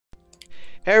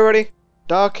Hey everybody,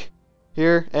 Doc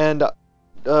here, and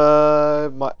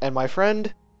my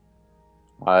friend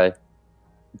Hi,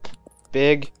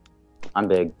 Big, I'm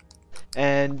big.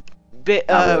 and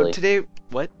Not really. today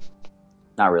what?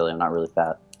 Not really. I'm not really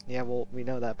fat. Yeah, well we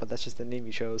know that, but that's just the name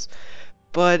you chose.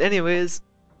 But anyways,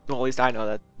 well at least I know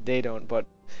that they don't. But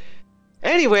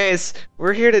anyways,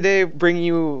 we're here today bringing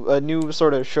you a new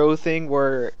sort of show thing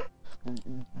where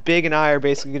Big and I are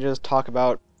basically gonna just talk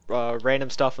about random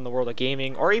stuff in the world of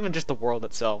gaming, or even just the world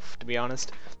itself, to be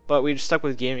honest. But we just stuck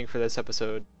with gaming for this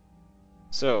episode,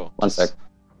 so One sec. just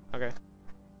okay.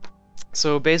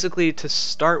 So basically, to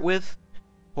start with,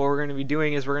 what we're going to be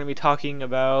doing is we're going to be talking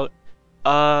about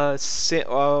our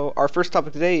first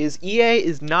topic today is EA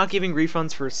is not giving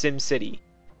refunds for SimCity,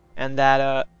 and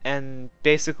and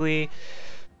basically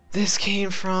this came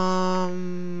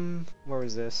from where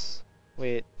was this?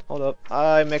 Wait, hold up.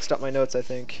 I mixed up my notes, I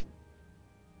think.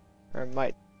 Or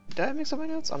might did I mix up my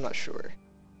notes? I'm not sure.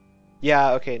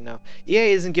 Yeah, okay, no.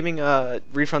 EA isn't giving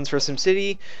refunds for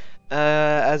SimCity.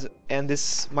 As and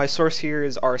this my source here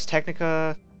is Ars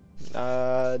Technica.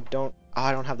 I don't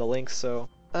have the links, so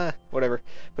whatever.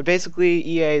 But basically,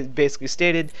 EA basically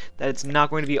stated that it's not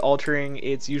going to be altering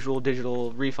its usual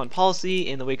digital refund policy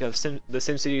in the wake of the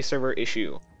SimCity server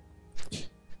issue.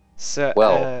 So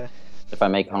Well, if I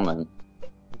may comment,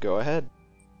 go ahead.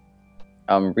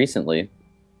 recently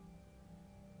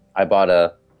I bought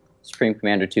a Supreme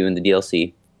Commander 2 in the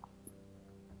DLC,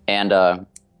 and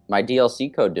my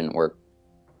DLC code didn't work.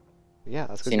 Yeah,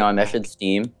 that's So because I messaged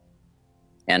Steam,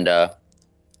 and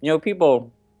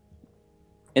people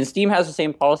and Steam has the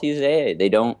same policy as EA. They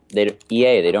don't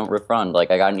refund.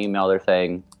 Like I got an email, they're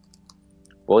saying,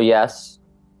 well, yes,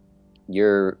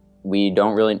 we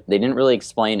don't really. They didn't really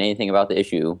explain anything about the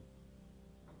issue.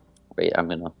 Wait, I'm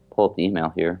gonna pull up the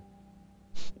email here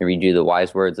and read you the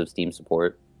wise words of Steam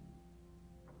support.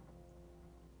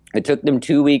 It took them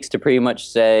 2 weeks to pretty much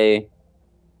say,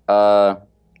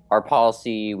 our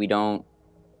policy, we don't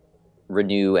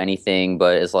renew anything,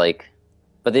 but it's like,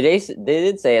 but they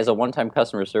did say as a one-time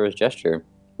customer service gesture,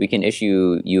 we can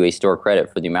issue you a store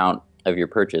credit for the amount of your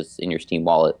purchase in your Steam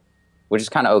wallet, which is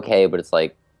kind of okay, but it's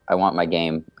like, I want my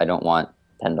game. I don't want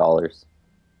 $10.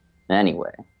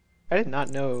 Anyway, I did not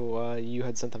know you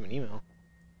had sent them an email.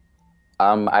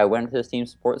 I went to the Steam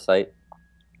support site,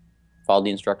 followed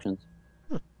the instructions.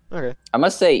 Okay. I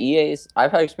must say,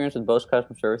 I've had experience with both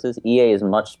customer services. EA is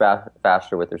much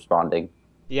faster with responding.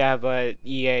 Yeah, but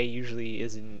EA usually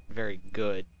isn't very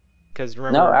good. Because No,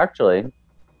 remember, actually,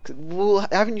 well,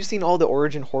 haven't you seen all the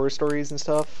Origin horror stories and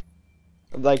stuff?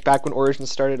 Like back when Origin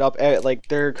started up, like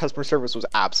their customer service was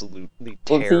absolutely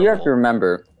well, see, you have to terrible.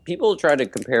 remember, people try to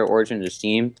compare Origin to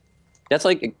Steam. That's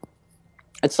like,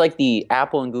 it's like the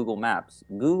Apple and Google Maps.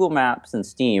 Google Maps and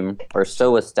Steam are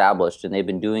so established, and they've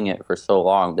been doing it for so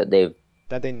long that they've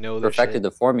That they know their perfected shit.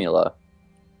 the formula.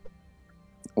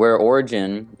 Where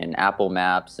Origin and Apple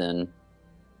Maps and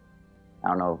I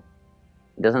don't know,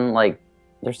 it doesn't like.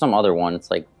 There's some other one. It's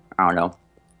like I don't know.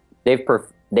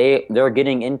 They're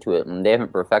getting into it and they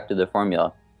haven't perfected the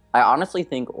formula. I honestly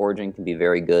think Origin can be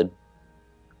very good.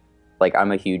 Like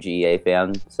I'm a huge EA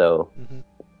fan, so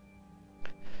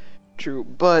True,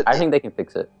 but I think they can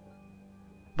fix it.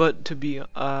 to be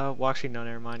well, actually no,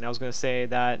 never mind. I was gonna say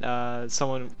that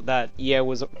someone that EA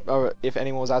was if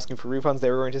anyone was asking for refunds, they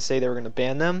were going to say they were going to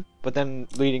ban them. But then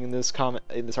leading in this comment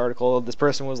in this article, this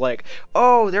person was like,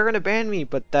 "Oh, they're going to ban me,"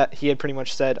 but that he had pretty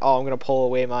much said, "Oh, I'm going to pull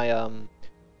away my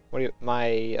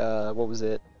what was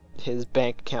it? His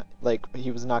bank account. Like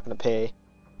he was not going to pay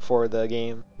for the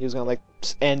game. He was going to like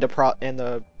end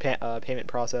the payment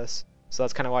process. So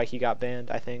that's kind of why he got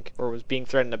banned, I think, or was being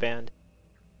threatened to ban."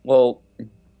 Well,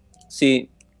 see,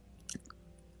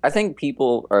 I think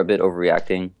people are a bit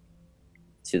overreacting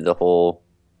to the whole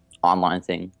online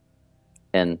thing,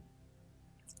 and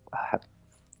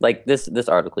like this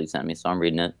article you sent me, so I'm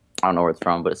reading it. I don't know where it's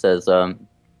from, but it says All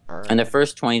right. in the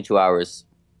first 22 hours,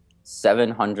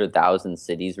 700,000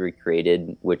 cities were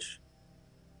created, which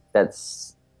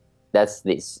that's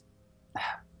this.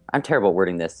 I'm terrible at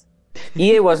wording this.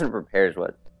 EA wasn't prepared, is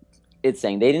what it's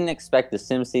saying. They didn't expect the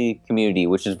SimCity community,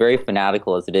 which is very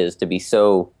fanatical as it is, to be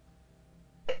so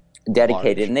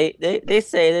dedicated. Large. And they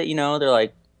say that, they're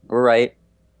like, we're right.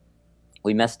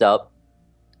 We messed up.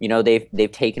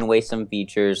 They've taken away some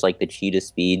features like the cheetah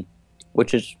speed,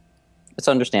 which is it's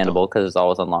understandable because it's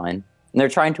always online. And they're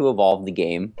trying to evolve the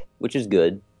game, which is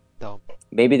good. Dumb.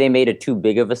 Maybe they made it too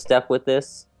big of a step with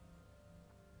this,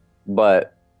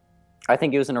 but I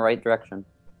think it was in the right direction.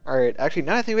 Alright, actually,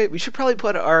 now that I think of it, we should probably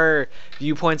put our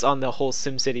viewpoints on the whole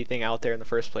SimCity thing out there in the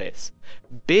first place.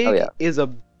 Oh Big yeah. is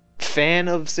a fan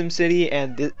of SimCity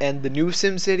and the new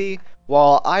SimCity,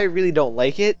 while I really don't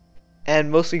like it,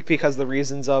 and mostly because the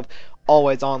reasons of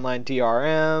always online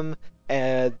DRM,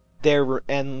 and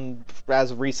and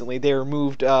as of recently they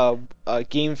removed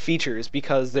game features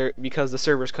because the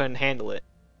servers couldn't handle it.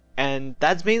 And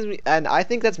I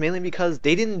think that's mainly because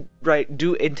they didn't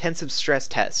do intensive stress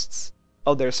tests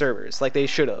of their servers like they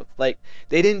should have. Like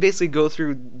they didn't basically go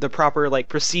through the proper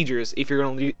procedures if you're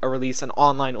going to release an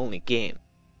online only game.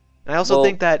 And I also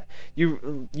think that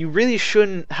you really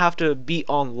shouldn't have to be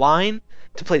online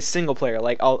to play single player. A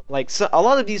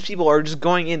lot of these people are just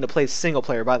going in to play single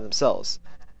player by themselves.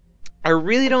 I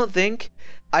really don't think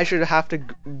I should have to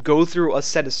go through a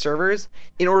set of servers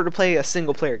in order to play a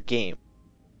single player game.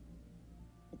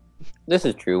 This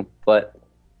is true, but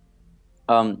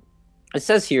it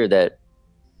says here that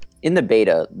in the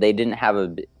beta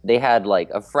they had like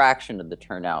a fraction of the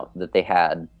turnout that they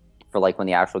had for like when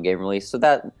the actual game released, so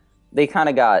that they kind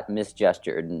of got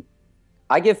misgestured. And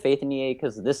I give faith in EA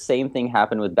because this same thing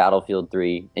happened with Battlefield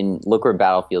 3, and look where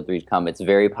Battlefield 3's come. It's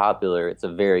very popular. It's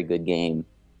a very good game.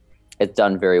 It's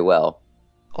done very well.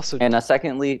 Also, and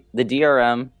secondly, the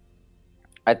DRM.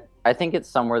 I think it's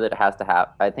somewhere that has to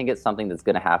happen. I think it's something that's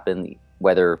going to happen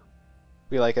whether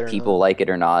we like it or people not. like it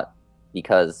or not,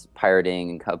 because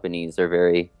pirating companies are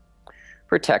very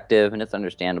protective, and it's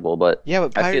understandable. But yeah,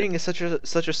 but pirating is such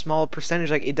a small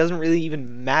percentage. Like it doesn't really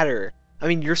even matter. I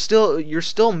mean, you're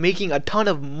still making a ton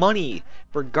of money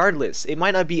regardless. It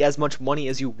might not be as much money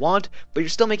as you want, but you're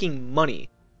still making money.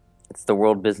 It's the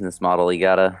world business model. You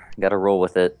gotta roll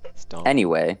with it.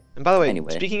 Anyway. And by the way,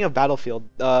 speaking of Battlefield,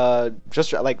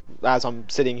 just like as I'm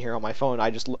sitting here on my phone,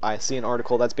 I see an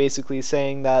article that's basically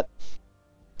saying that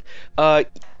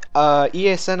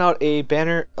EA sent out a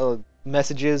banner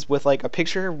messages with like a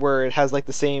picture where it has like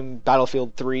the same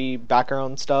Battlefield 3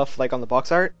 background stuff like on the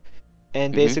box art,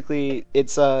 and basically it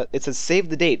says save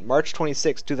the date, March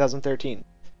 26, 2013.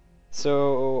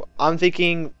 So I'm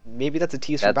thinking maybe that's a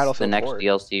tease for Battlefield 4. That's the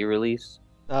next DLC release?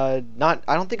 I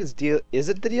don't think it's is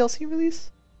it the DLC release?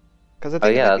 Because I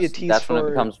think it might be a tease that's when it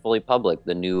becomes fully public,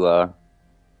 the new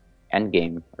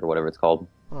Endgame or whatever it's called.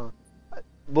 Huh.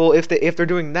 Well, if they're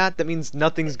doing that, that means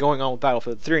nothing's going on with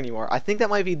Battlefield 3 anymore. I think that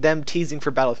might be them teasing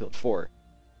for Battlefield 4,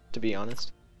 to be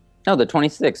honest. No, the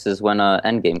 26th is when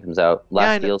Endgame comes out.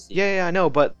 Last DLC. Yeah, I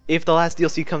know. But if the last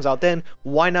DLC comes out then,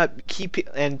 why not keep it?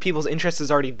 And people's interest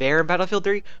is already there in Battlefield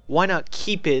 3. Why not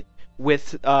keep it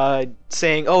with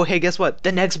saying, "Oh, hey, guess what?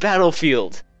 The next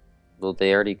Battlefield." Well,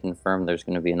 they already confirmed there's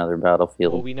going to be another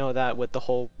Battlefield. Well, we know that with the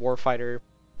whole Warfighter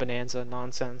bonanza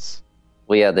nonsense.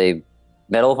 Well, yeah,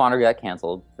 Medal of Honor got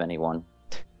canceled. If anyone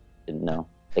didn't know,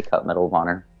 they cut Medal of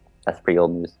Honor. That's pretty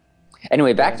old news.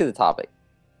 Anyway, back to the topic.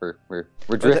 We're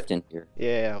drifting here.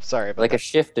 Yeah, sorry about like that. A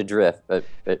shift adrift, but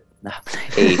a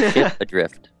shift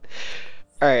adrift.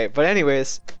 All right, but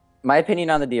anyways, my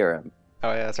opinion on the DRM. Oh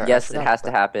yeah, that's right. Yes, it has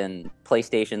to happen. New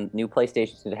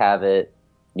PlayStation should have it.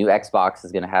 New Xbox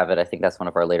is going to have it. I think that's one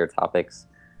of our later topics.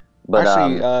 But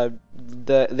actually,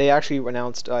 they actually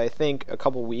announced, I think, a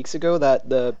couple weeks ago that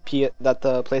the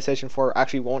PlayStation 4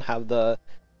 actually won't have the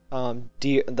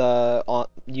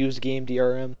used game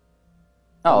DRM.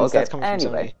 Oh, okay. That's coming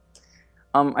from Sony.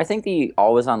 I think the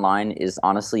always online is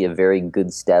honestly a very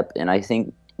good step, and I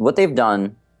think what they've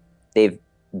done, they've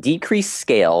decreased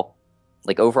scale,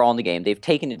 like overall in the game. They've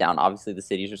taken it down. Obviously, the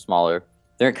cities are smaller.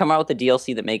 They're gonna come out with a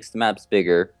DLC that makes the maps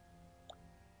bigger,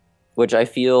 which I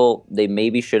feel they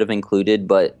maybe should have included.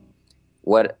 But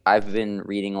what I've been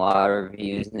reading a lot of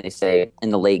reviews, and they say in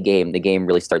the late game, the game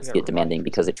really starts to get demanding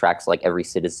because it tracks like every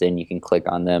citizen. You can click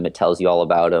on them. It tells you all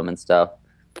about them and stuff.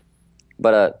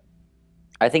 But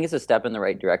I think it's a step in the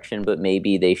right direction, but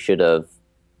maybe they should have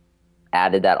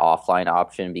added that offline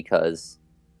option, because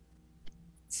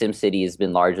SimCity has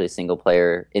been largely single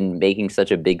player. In making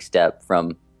such a big step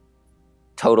from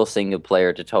total single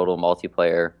player to total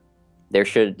multiplayer, there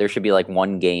should be like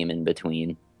one game in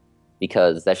between,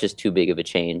 because that's just too big of a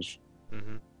change.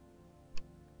 Mm-hmm.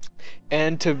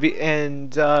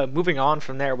 And moving on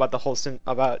from there about the whole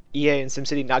about EA and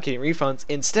SimCity not getting refunds,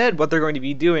 instead what they're going to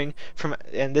be doing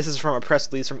and this is from a press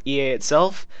release from EA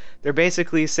itself, they're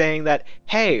basically saying that,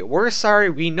 hey, we're sorry,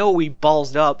 we know we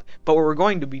ballsed up, but what we're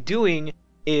going to be doing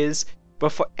is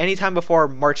anytime before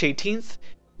March 18th,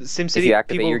 SimCity, if you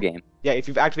activate your game. Yeah, if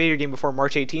you've activated your game before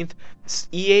March 18th,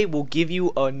 EA will give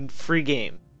you a free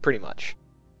game, pretty much.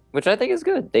 Which I think is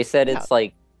good. They said it's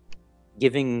like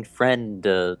giving kind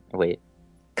of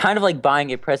like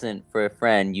buying a present for a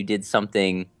friend. You did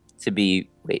something to be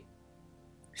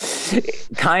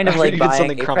kind of like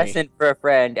buying a present for a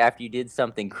friend after you did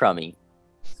something crummy.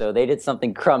 So they did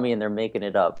something crummy and they're making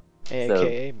it up. So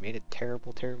AKA made a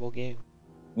terrible, terrible game.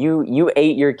 you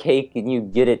ate your cake and you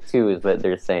get it too, is what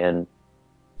they're saying.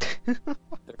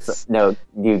 No,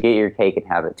 you get your cake and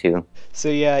have it too. So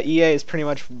yeah, EA is pretty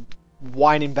much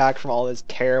whining back from all this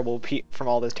terrible PR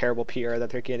that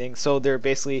they're getting. So they're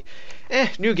basically,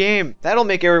 new game. That'll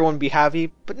make everyone be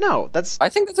happy. But no, I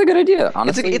think that's a good idea.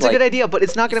 Honestly, it's a good idea, but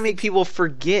it's not gonna make people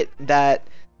forget that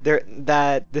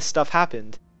this stuff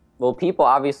happened. Well, people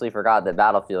obviously forgot that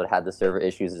Battlefield had the server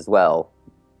issues as well.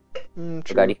 True.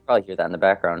 God, you can probably hear that in the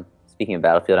background. Speaking of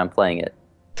Battlefield, I'm playing it.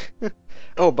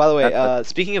 Oh, by the way,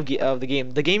 speaking of the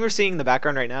game you're seeing in the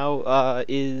background right now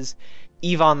is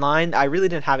Eve Online. I really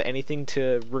didn't have anything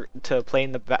to play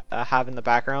in the have in the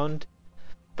background,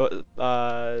 but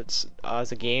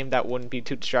as a game that wouldn't be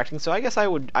too distracting. So I guess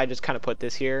I just kind of put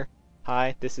this here.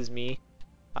 Hi, this is me,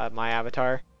 my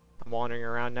avatar. I'm wandering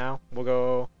around now. We'll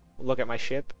go look at my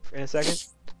ship in a second,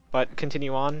 but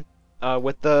continue on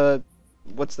with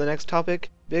what's the next topic,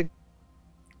 Big?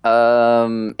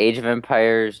 Age of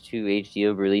Empires 2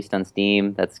 HD released on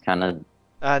Steam. That's kind of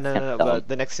No, but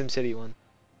the next SimCity one.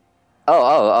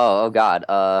 Oh God.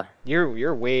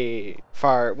 You're way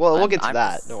far. Well, we'll get to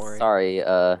that. Don't worry. Sorry.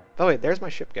 Oh wait, there's my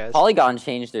ship, guys. Polygon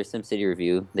changed their SimCity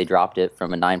review. They dropped it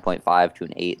from a 9.5 to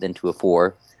an 8, then to a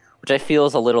 4, which I feel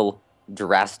is a little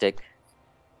drastic.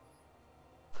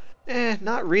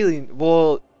 Not really.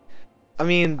 Well, I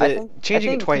mean,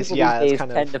 changing it twice, yeah, these it's days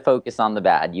kind tend of to focus on the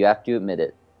bad. You have to admit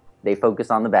it. They focus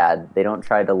on the bad. They don't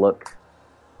try to look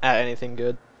at anything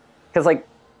good. because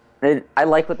I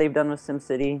like what they've done with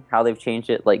SimCity. How they've changed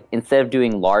it. Like instead of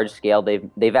doing large scale,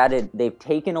 they've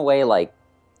taken away like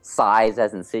size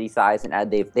as in city size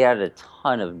and they added a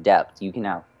ton of depth. You can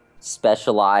now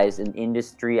specialize in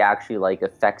industry actually like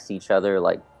affects each other.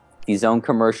 Like if you zone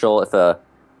commercial, if a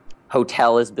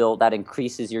hotel is built, that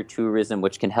increases your tourism,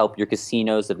 which can help your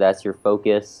casinos if that's your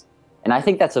focus. And I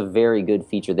think that's a very good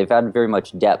feature. They've added very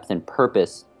much depth and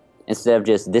purpose instead of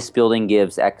just this building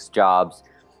gives X jobs,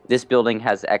 this building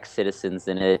has X citizens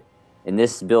in it, and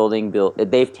this building built.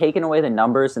 They've taken away the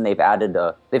numbers and they've added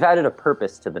a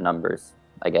purpose to the numbers.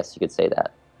 I guess you could say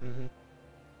that. Mm-hmm.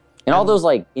 And all those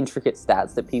like intricate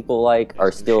stats that people like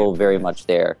are still very much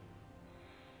there.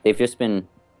 They've just been,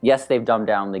 yes, they've dumbed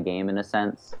down the game in a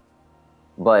sense,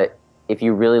 but if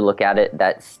you really look at it,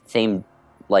 that same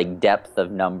like depth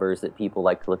of numbers that people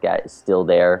like to look at is still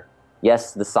there.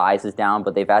 Yes, the size is down,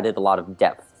 but they've added a lot of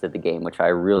depth to the game, which I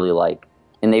really like.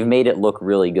 And they've made it look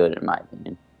really good, in my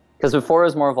opinion. Because before it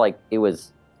was more of like, it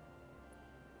was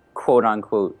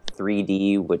quote-unquote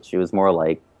 3D, which it was more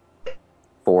like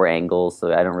 4 angles,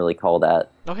 so I don't really call that.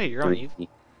 Oh, hey, you're 3D. On Eve?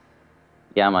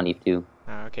 Yeah, I'm on Eve too.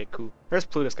 Okay, cool. Where's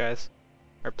Plutus, guys?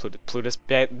 Or Plutus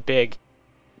Big.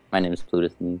 My name is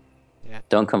Plutus. Yeah.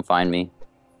 Don't come find me.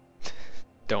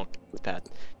 Don't with that.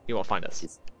 You won't find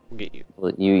us. We'll get you.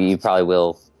 Well, you probably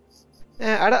will.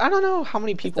 I don't know how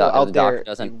many people out there. The doctor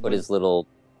doesn't put his a little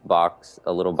box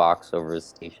over his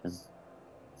station.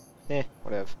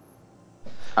 Whatever.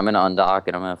 I'm gonna undock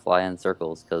and I'm gonna fly in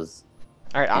circles because.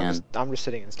 All right, I'm just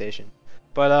sitting in station,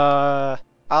 but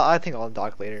I think I'll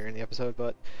undock later in the episode.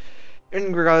 But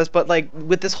regardless, but like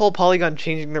with this whole Polygon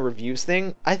changing the reviews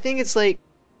thing, I think it's like.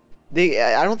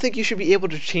 I don't think you should be able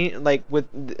to change, like,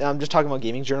 I'm just talking about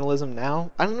gaming journalism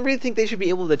now. I don't really think they should be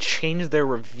able to change their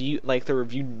review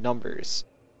numbers.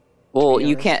 Well,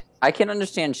 you can't, I can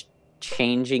understand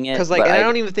changing it. Because, like, and I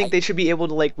don't even think they should be able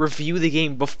to, like, review the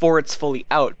game before it's fully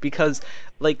out. Because,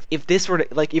 like, if this were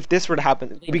to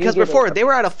happen, because before, they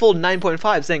were at a full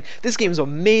 9.5 saying, this game's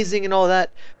amazing and all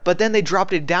that, but then they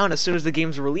dropped it down as soon as the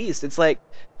game's released. It's like,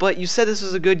 but you said this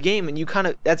was a good game, and you kind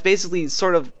of, that's basically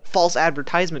sort of false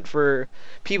advertisement for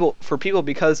people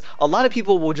because a lot of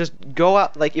people will just go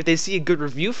out, like if they see a good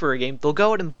review for a game, they'll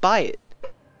go out and buy it.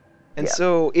 And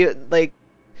so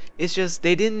it's just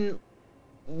they didn't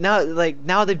now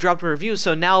they've dropped a review,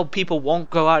 so now people won't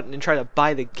go out and try to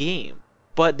buy the game.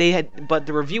 But the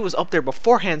review was up there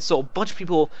beforehand, so a bunch of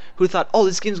people who thought, "Oh,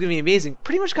 this game's going to be amazing,"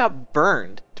 pretty much got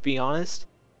burned, to be honest.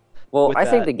 Well, I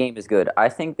think the game is good. I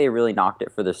think they really knocked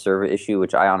it for the server issue,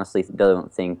 which I honestly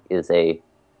don't think is a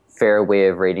fair way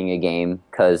of rating a game,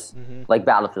 because like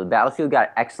Battlefield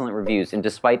got excellent reviews, and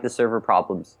despite the server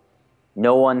problems,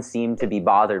 no one seemed to be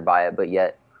bothered by it. But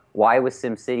yet, why with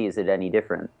SimCity is it any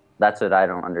different? That's what I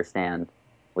don't understand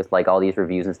with like all these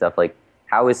reviews and stuff. Like,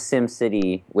 how is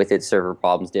SimCity with its server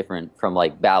problems different from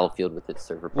like Battlefield with its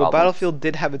server problems? Well, Battlefield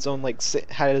did have its own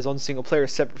had its own single player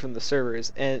separate from the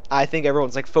servers, and I think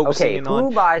everyone's like focusing in on.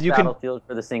 Who buys Battlefield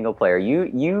for the single player?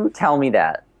 You tell me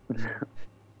that.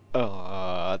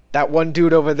 That one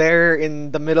dude over there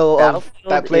in the middle of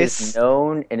that place is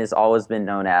known and has always been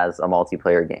known as a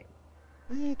multiplayer game.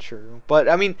 True, but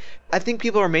I mean, I think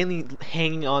people are mainly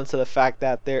hanging on to the fact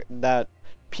that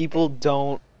people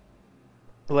don't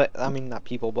let. I mean, not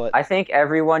people, but I think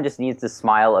everyone just needs to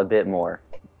smile a bit more.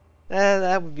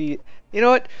 that would be. You know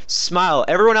what? Smile,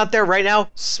 everyone out there right now.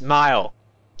 Smile.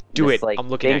 Do Just it. like I'm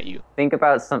looking at you. think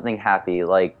about something happy,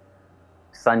 like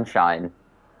sunshine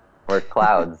or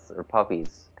clouds or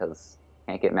puppies, because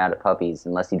you can't get mad at puppies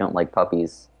unless you don't like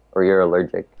puppies or you're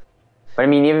allergic. But I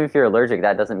mean, even if you're allergic,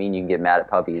 that doesn't mean you can get mad at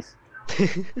puppies.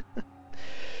 Because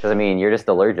I mean, you're just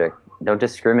allergic. Don't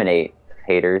discriminate,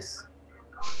 haters.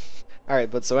 All right,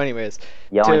 but so anyways,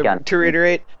 Yelling again. to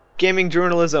reiterate, gaming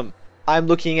journalism. I'm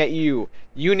looking at you.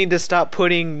 You need to stop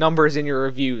putting numbers in your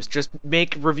reviews. Just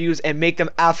make reviews and make them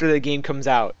after the game comes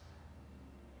out.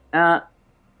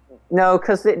 No,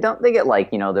 because they get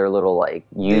like their little like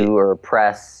or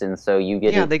press, and so you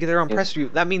get they get their own press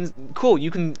review. That means cool.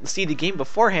 You can see the game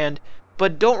beforehand,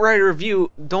 but don't write a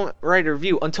review. Don't write a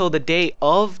review until the day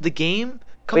of the game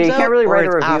comes out. But you can't really write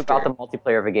a review after. about the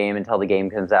multiplayer of a game until the game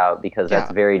comes out because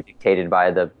that's very dictated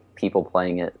by the people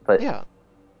playing it. But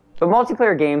But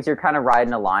multiplayer games, you're kind of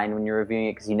riding a line when you're reviewing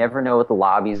it because you never know what the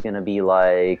lobby is going to be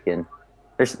like, and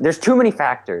there's too many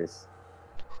factors.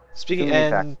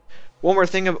 One more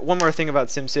thing about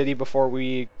SimCity before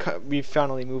we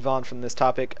finally move on from this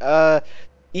topic.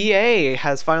 EA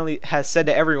has said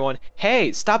to everyone,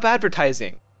 "Hey, stop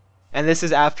advertising." And this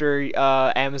is after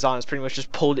Amazon has pretty much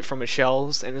just pulled it from its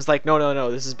shelves and is like,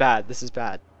 "No, this is bad. This is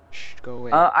bad. Shh, go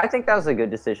away." I think that was a good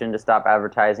decision to stop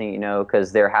advertising,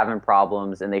 because they're having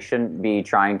problems and they shouldn't be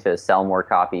trying to sell more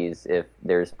copies if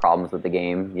there's problems with the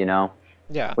game,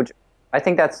 Yeah. Which I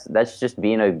think that's just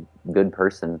being a good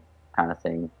person kind of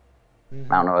thing.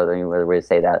 I don't know any other way to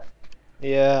say that.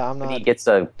 Yeah, I'm not. He gets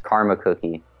a karma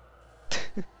cookie.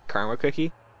 Karma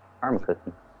cookie? Karma cookie.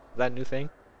 Is that a new thing?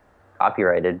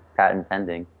 Copyrighted, patent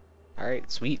pending. All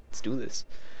right, sweet. Let's do this.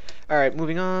 All right,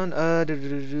 moving on. The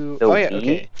Wii?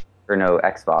 Okay. Or no,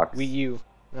 Xbox. Wii U.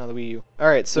 No, the Wii U. All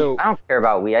right, so I don't care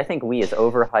about Wii. I think Wii is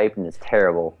overhyped and is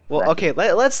terrible. Well, okay,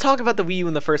 let's talk about the Wii U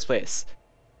in the first place.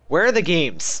 Where are the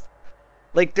games?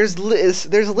 Like, there's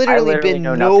literally been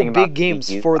no big games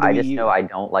for the Wii U. I just know I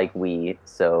don't like Wii,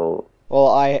 so.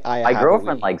 Well, my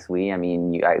girlfriend likes Wii. I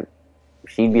mean,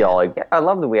 she'd be all like, "Yeah, I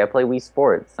love the Wii. I play Wii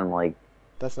Sports." I'm like,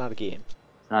 "That's not a game."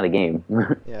 It's not a game.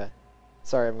 Yeah.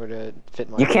 Sorry, I'm gonna fit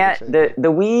my. You can't. The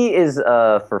Wii is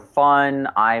for fun.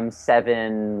 I'm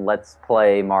 7. Let's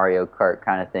play Mario Kart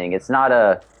kind of thing. It's not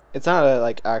a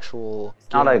like actual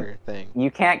thing.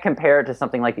 You can't compare it to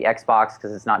something like the Xbox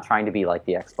because it's not trying to be like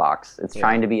the Xbox. It's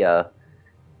trying to be a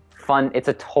fun. It's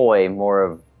a toy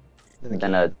more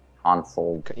than a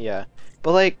console. Yeah,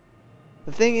 but like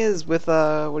the thing is with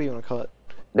what do you want to call it?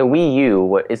 The Wii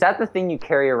U. Is that the thing you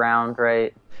carry around,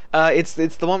 right? It's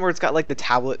the one where it's got like the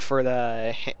tablet so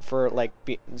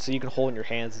you can hold in your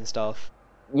hands and stuff.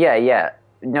 Yeah.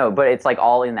 No, but it's like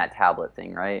all in that tablet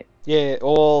thing, right? Yeah.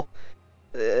 Well.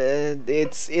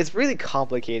 It's really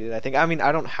complicated. I think. I mean,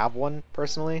 I don't have one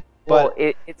personally, but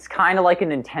it's kind of like a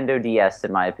Nintendo DS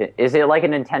in my opinion. Is it like a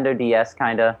Nintendo DS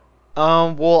kind of?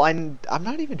 Well, I'm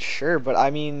not even sure, but I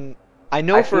mean, I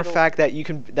know for a fact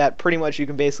that pretty much you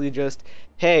can basically just,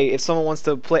 hey, if someone wants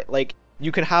to play, like,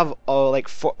 you can have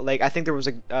I think there was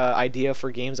a idea for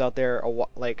games out there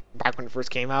like back when it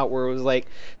first came out where it was like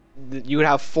you would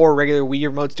have 4 regular Wii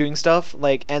remotes doing stuff,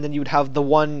 like, and then you would have the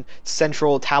one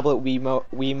central tablet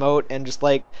Wiimote and just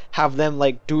like have them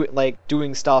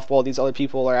doing stuff while these other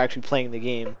people are actually playing the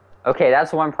game. Okay,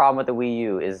 that's one problem with the Wii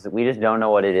U is we just don't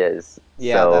know what it is.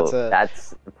 Yeah, so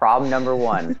that's problem number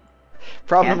 1.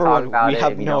 Problem number 1, we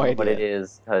have no idea what it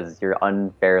is because you're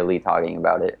unfairly talking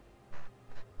about it.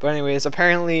 But anyways,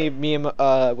 apparently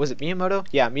was it Miyamoto?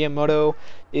 Yeah, Miyamoto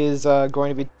is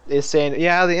saying,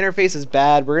 yeah, the interface is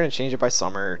bad. We're gonna change it by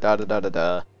summer. Da da da da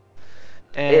da.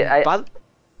 And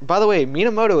by the way,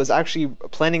 Miyamoto is actually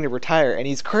planning to retire, and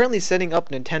he's currently setting up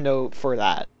Nintendo for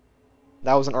that.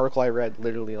 That was an article I read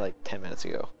literally like 10 minutes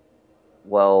ago.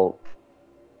 Well,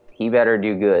 he better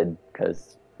do good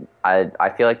because I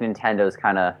feel like Nintendo's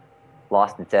kind of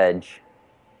lost its edge.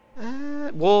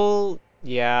 Well.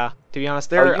 Yeah, to be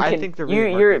honest, I think they're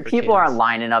really people aren't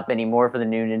lining up anymore for the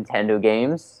new Nintendo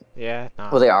games. Yeah,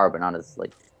 well, they are, but not as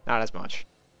much. Not as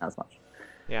much.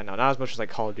 Yeah, no, not as much as like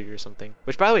Call of Duty or something.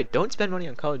 Which, by the way, don't spend money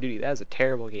on Call of Duty. That is a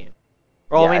terrible game.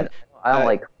 Well, yeah, I don't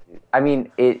like. I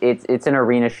mean, it's an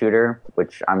arena shooter,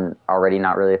 which I'm already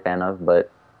not really a fan of,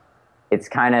 but they've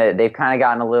kind of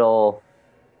gotten a little.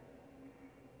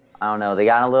 I don't know. They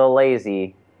gotten a little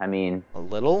lazy. I mean, a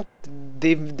little.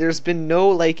 There's been no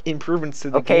like improvements to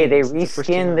the game. Okay, they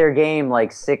reskinned their game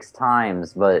like 6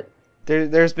 times, but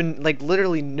There's been like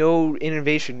literally no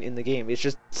innovation in the game. It's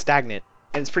just stagnant,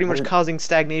 and it's pretty much causing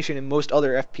stagnation in most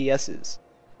other FPSs.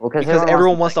 Well, Because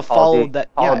everyone wants to follow that.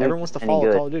 Yeah, everyone wants to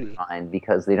follow Call of Duty.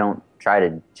 Because they don't try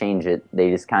to change it. They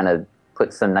just kind of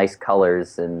put some nice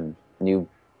colors and new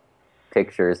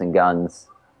pictures and guns.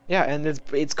 Yeah, and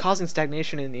it's causing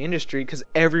stagnation in the industry because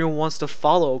everyone wants to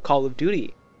follow Call of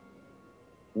Duty.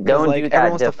 Don't do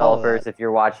that, developers. If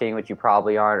you're watching, which you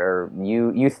probably aren't, or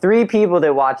you three people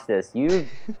that watch this, you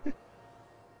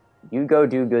go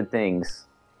do good things.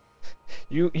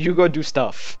 You go do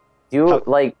stuff.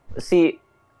 See.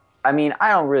 I mean, I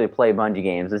don't really play Bungie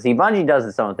games. But see, Bungie does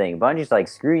its own thing. Bungie's like,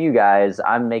 screw you guys,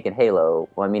 I'm making Halo.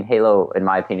 Well, I mean, Halo, in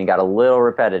my opinion, got a little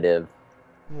repetitive.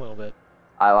 A little bit.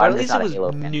 I'm just not a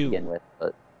Halo fan to begin with.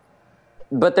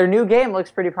 But their new game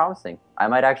looks pretty promising. I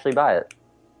might actually buy it.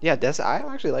 Yeah, I'm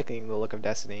actually liking the look of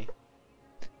Destiny.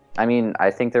 I mean,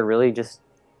 I think they're really just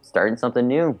starting something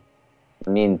new. I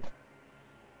mean,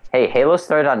 hey, Halo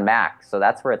started on Mac, so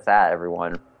that's where it's at,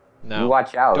 everyone. No. You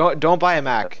watch out. Don't buy a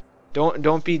Mac.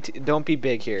 Don't be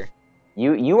big here.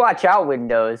 You watch out,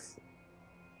 Windows.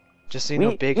 Just so you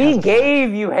know, big. We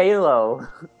gave you Halo.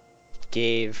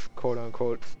 Gave, quote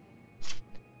unquote.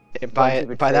 By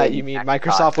that you mean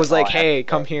Microsoft was like, "Hey,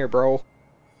 come here, bro."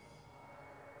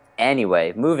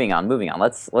 Anyway, moving on.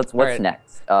 What's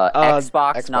next?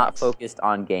 Xbox not focused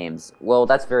on games. Well,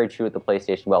 that's very true with the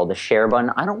PlayStation. Well, the share button.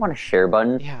 I don't want a share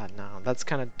button. Yeah, no, that's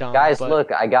kind of dumb. Guys,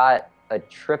 look, I got a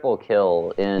triple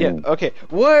kill in. Yeah. Okay.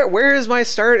 Where is my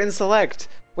start and select?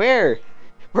 Where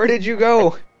did you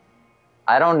go?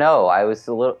 I don't know. I was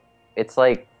a little. It's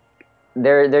like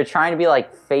they're trying to be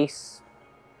like face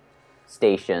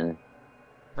station.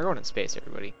 We're going in space,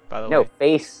 everybody. By the way. No,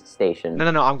 face station.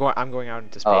 No. I'm going out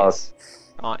into space.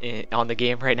 On the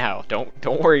game right now.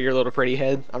 Don't worry, your little pretty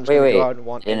head. I'm just gonna go out and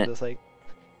want this like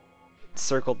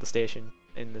circle the station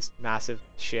in this massive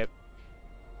ship.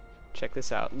 Check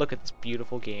this out. Look at this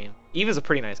beautiful game. Eve is a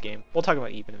pretty nice game. We'll talk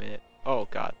about Eve in a minute. Oh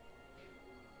god.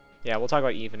 Yeah, we'll talk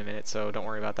about Eve in a minute, so don't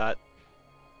worry about that.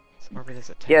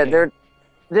 Yeah,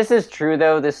 this is true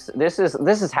though. This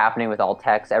is happening with all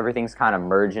techs. Everything's kind of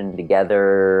merging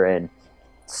together, and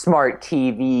smart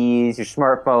TVs, your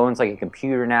smartphones, like a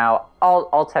computer now.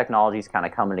 All technology's kind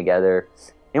of coming together.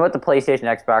 You know what the PlayStation,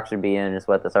 Xbox are being is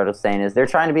what the sort of saying is they're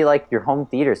trying to be like your home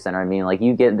theater center. I mean, like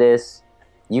you get this.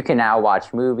 You can now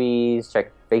watch movies,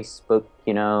 check Facebook,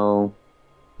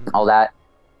 all that.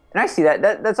 And I see that.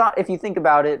 That's not. If you think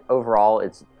about it, overall,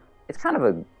 it's kind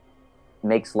of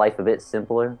makes life a bit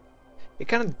simpler. It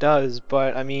kind of does,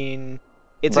 but I mean,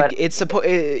 if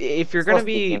you're gonna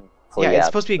be, it's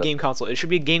supposed to be a game console. It should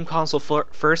be a game console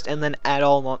first, and then add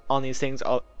on these things.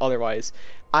 Otherwise,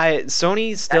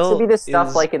 Sony still that should be the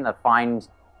stuff like in the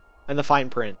fine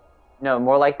print. No,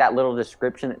 more like that little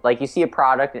description. Like you see a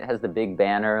product, it has the big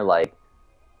banner, like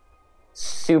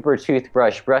super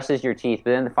toothbrush, brushes your teeth, but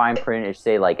then the fine print it should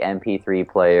say like MP3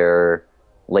 player,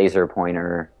 laser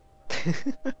pointer.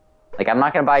 Like I'm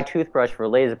not gonna buy a toothbrush for a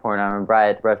laser pointer. I'm gonna buy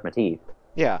it to brush my teeth.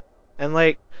 Yeah, and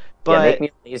like, but make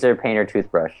me a laser painter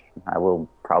toothbrush. I will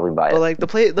probably buy it. But like the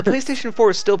PlayStation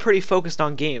 4 is still pretty focused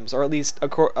on games, or at least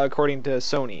according to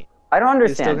Sony. I don't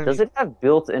understand. Does it have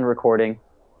built-in recording?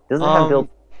 Does it have built?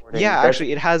 Yeah,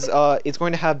 actually, it has. It's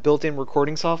going to have built-in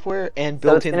recording software and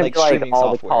built-in like streaming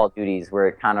all software. The Call of Duties where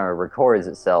it kind of records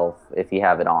itself if you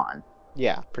have it on.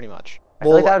 Yeah, pretty much. I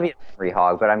feel like that would be a memory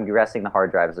hog, but I'm guessing the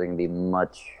hard drives are going to be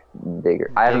much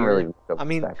bigger. I haven't really. I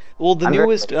mean, well, the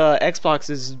newest Xbox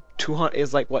is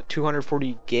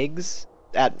 240 gigs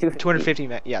at 250.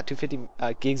 Yeah, 250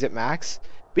 gigs at max.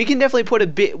 We can definitely put a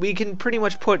bit. We can pretty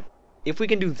much put. If we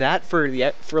can do that for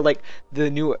like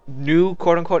the new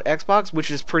quote unquote Xbox,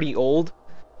 which is pretty old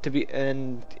to be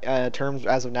in terms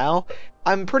as of now,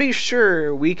 I'm pretty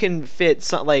sure we can fit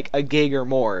something like a gig or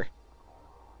more.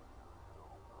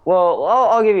 Well,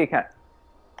 I'll give you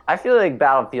I feel like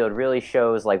Battlefield really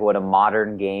shows like what a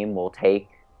modern game will take,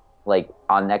 like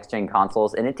on next gen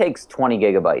consoles, and it takes 20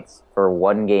 gigabytes for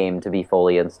one game to be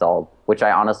fully installed, which I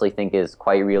honestly think is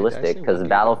quite realistic because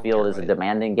Battlefield is a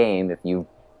demanding game. If you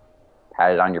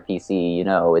had it on your PC,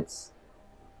 it's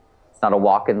not a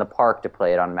walk in the park to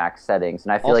play it on max settings,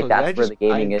 and I feel like that's where the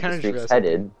gaming industry is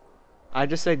headed. I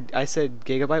said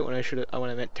gigabyte when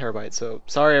I meant terabyte. So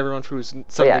sorry everyone who's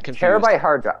suddenly confused. Terabyte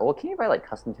hard drive. Well, can you buy like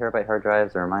custom terabyte hard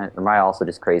drives, or am I also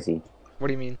just crazy? What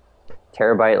do you mean?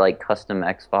 Terabyte like custom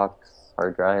Xbox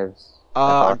hard drives.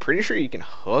 I'm pretty sure you can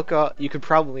hook up. You could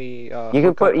probably. You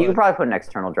could probably put an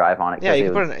external drive on it. Yeah, you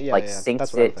can put an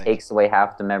syncs it, takes away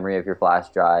half the memory of your flash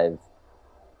drive.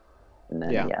 And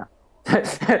then,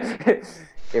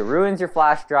 it ruins your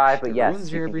flash drive, but yes. It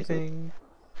ruins everything.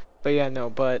 But yeah, no,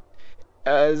 but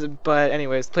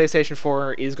anyways, PlayStation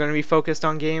 4 is going to be focused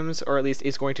on games, or at least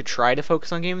is going to try to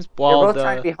focus on games. They're While both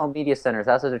trying to the be home media centers.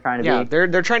 That's what they're trying to yeah, be.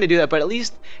 they're trying to do that, but at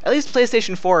least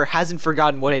PlayStation 4 hasn't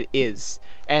forgotten what it is,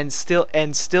 and still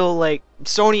like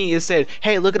Sony is saying,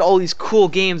 hey, look at all these cool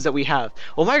games that we have.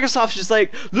 Well, Microsoft's just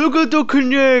like, look at the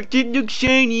Kinect, it looks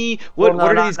shiny. Well, What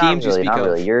no, are these not games you really, speak not of?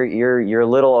 really. You're a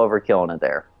little overkilling it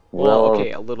there. Well, Little,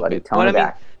 okay, a little buddy, bit, tone but it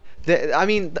back.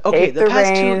 okay, Take the the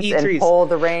past two reins and E3s. pull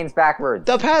the reins backwards.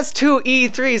 The past two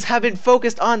E3s have been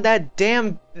focused on that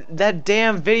damn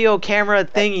video camera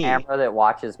That thingy. camera that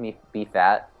watches me be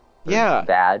fat. Or Yeah.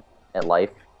 bad at life.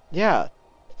 Yeah.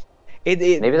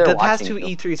 Maybe they're The past watching two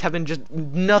you. E3s have been just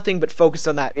nothing but focused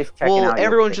on that. Maybe it's checking Well, out your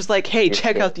everyone's face. just like, hey, Your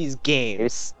check face. out these Maybe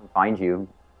games. it can find you.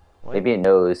 What? Maybe it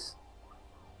knows.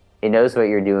 It knows what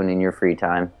you're doing in your free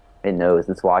time. It knows.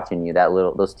 It's watching you.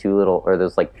 Those two little, or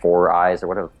those like 4 eyes, or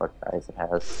whatever the fuck eyes it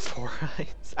has. 4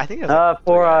 eyes. I think it has like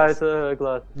 4 3 eyes. eyes.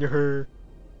 Glass.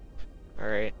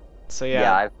 Alright. So Yeah,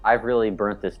 yeah. I've really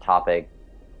burnt this topic.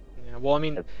 Yeah, well, I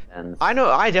mean, And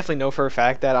I definitely know for a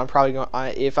fact that I'm probably going.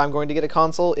 If I'm going to get a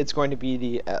console, it's going to be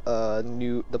the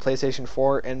the PlayStation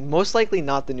 4, and most likely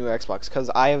not the new Xbox, because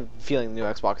I have a feeling the new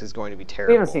Xbox is going to be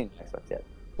terrible. we haven't seen Xbox yet.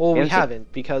 Well, we haven't seen-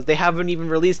 haven't, because they haven't even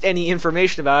released any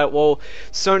information about it. Well,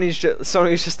 Sony's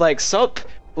just like, sup,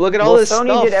 look at all Well, this Sony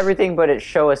stuff. did everything, but it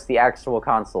show us the actual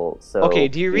console. So Okay,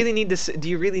 do you really need to? Do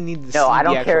you really need to? No, see I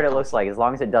don't the care what actual it looks like as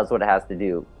long as it does what it has to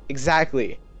do.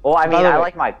 Exactly. Well, I By mean, the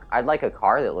way- I'd like a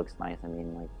car that looks nice. I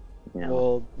mean, like, you know.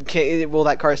 Well, okay, will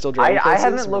that car still drive? I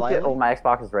haven't looked at. Oh, my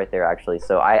Xbox is right there actually.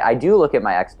 So I do look at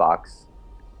my Xbox.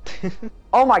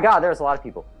 Oh my God, there's a lot of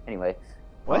people. Anyway,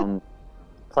 What?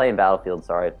 Playing Battlefield.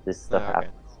 Sorry, this stuff Oh, okay.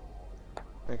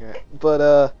 happens. Okay, but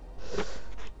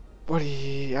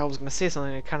I was gonna say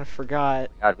something. I kind of forgot.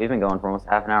 God, we've been going for almost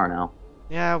half an hour now.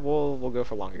 Yeah, we'll go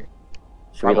for longer.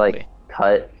 Should we Probably. like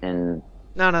cut and?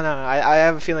 No. I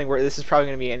have a feeling this is probably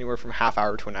gonna be anywhere from half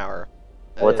hour to an hour.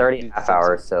 Well, it's already these half things-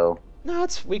 hour, so. No,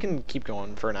 we can keep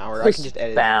going for an hour. I can just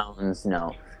edit. Bounds.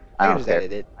 No, I I can don't just care.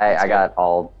 edit it. It's I good. got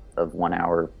all of 1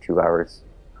 hour, 2 hours,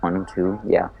 1, 2,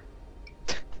 yeah.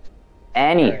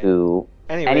 Anywho,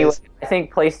 Anyways, anyway, I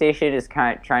think PlayStation is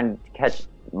kind of trying to catch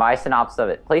my synopsis of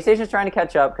it. PlayStation's trying to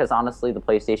catch up because honestly, the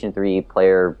PlayStation 3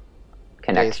 player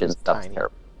connection was stuff's tiny.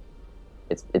 terrible.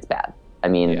 It's bad. I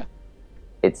mean, Yeah.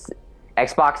 it's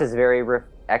Xbox is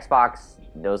Xbox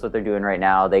knows what they're doing right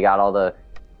now. They got all the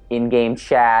in-game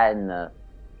chat and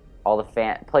all the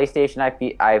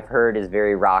PlayStation I've heard is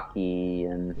very rocky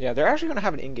and yeah, they're actually gonna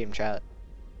have an in-game chat,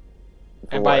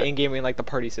 for and by what? in-game I mean like the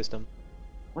party system.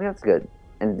 Well, that's good.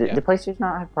 And Yeah. did PlayStation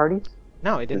not have parties?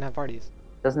 No, it didn't have parties.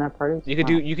 Doesn't have parties? You could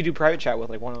Wow. do private chat with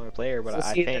like one other player, but So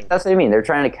I see, think that's what I mean. They're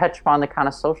trying to catch up on the kind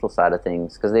of social side of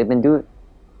things because they've been doing.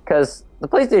 Because the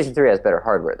PlayStation 3 has better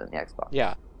hardware than the Xbox.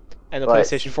 yeah, and the But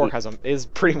PlayStation 4 is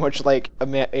pretty much like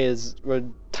is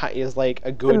like a It's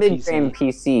a good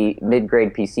PC.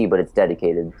 mid-grade PC, but it's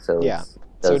dedicated. So Yeah. it's,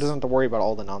 So it doesn't have to worry about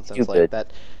all the nonsense like Stupid.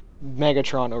 that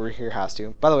Megatron over here has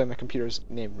to. By the way, my computer's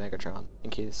named Megatron, in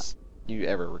case you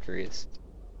ever were curious.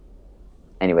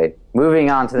 Anyway, moving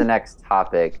on to the next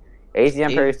topic. Age of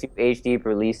Empires 2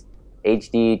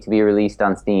 HD to be released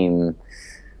on Steam.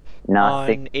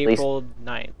 Nothing. On April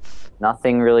 9th.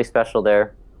 Nothing really special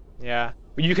there. Yeah.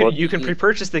 Well, You can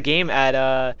pre-purchase the game at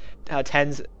a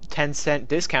 10-cent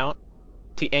discount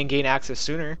and gain access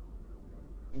sooner.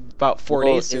 About 4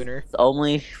 days sooner. It's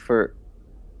only for.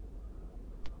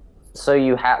 So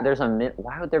you have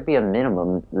why would there be a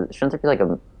minimum? Shouldn't there be like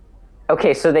a?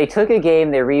 Okay, so they took a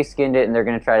game, they reskinned it, and they're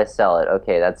gonna try to sell it.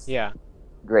 Okay, that's Yeah.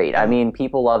 great. I mean,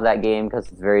 people love that game because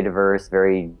it's very diverse,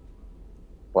 very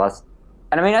plus.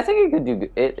 And I mean, I think it could do.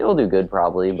 It'll do good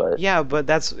probably, but Yeah, but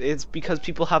it's because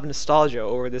people have nostalgia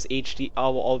over this HD,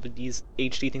 all of these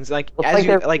HD things. Like Looks as like you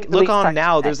they're like really look on trying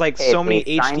now, to- there's like okay, so many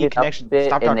they shined HD it up a connections. bit,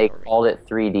 Stop and talking they over me. called it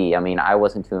 3D. I mean, I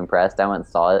wasn't too impressed. I went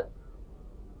and saw it.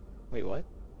 Wait, what?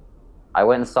 I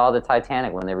went and saw the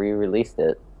Titanic when they re-released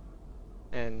it.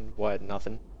 And what?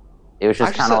 Nothing. It was just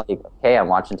Actually, kind of like, okay, I'm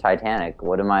watching Titanic.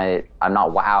 What am I? I'm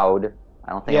not wowed. I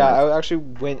don't think. Yeah, I'm I actually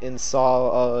went and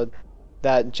saw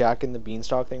that Jack and the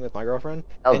Beanstalk thing with my girlfriend.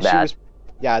 That was and bad.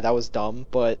 Yeah, that was dumb.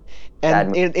 But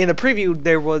Bad in a preview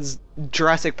there was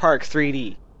Jurassic Park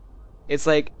 3D. It's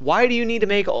like, why do you need to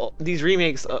make all these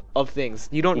remakes of things?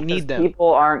 You don't Because need them. people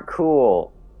aren't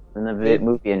cool in the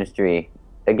movie industry.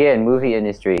 Again, movie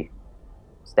industry.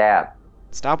 Stab.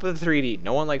 Stop with the 3D.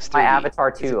 No one likes 3D. My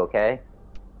Avatar 2, okay?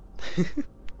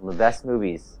 The best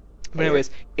movies. But anyways,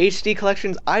 HD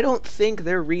collections, I don't think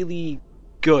they're really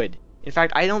good. In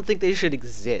fact, I don't think they should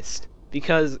exist.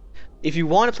 Because if you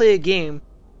want to play a game,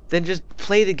 then just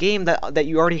play the game that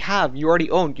you already have, you already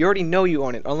own, you already know you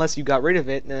own it, unless you got rid of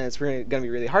it, and then it's going to be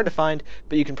really hard to find,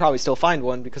 but you can probably still find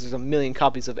one because there's a million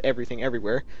copies of everything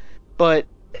everywhere. But,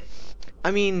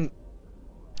 I mean,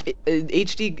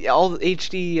 HD, all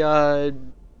HD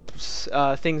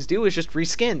things do is just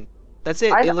reskin. That's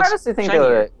it. I It looks honestly think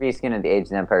shinier. the reskin of the Age of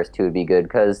the Empires 2 would be good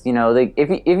because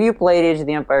if you played Age of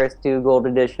the Empires 2 Gold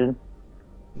Edition,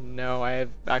 No, I have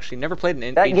actually never played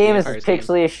an that HD game is as Empires game.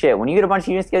 pixely as shit. When you get a bunch of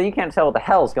units together, you can't tell what the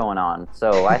hell's going on.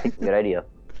 So I think it's a good idea.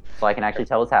 So I can actually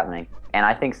tell what's happening, and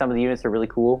I think some of the units are really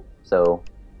cool. So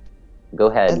go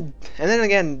ahead. And then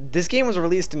again, this game was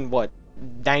released in what,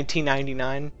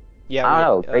 1999? Yeah, I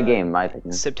don't know. Great game, in my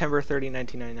opinion. September 30,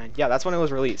 1999. Yeah, that's when it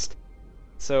was released.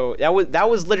 So that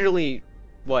was literally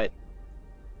what,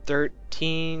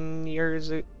 13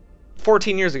 years,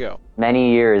 14 years ago.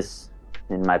 Many years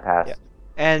in my past. Yeah.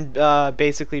 And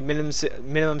basically,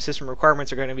 minimum system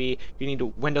requirements are going to be you need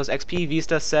Windows XP,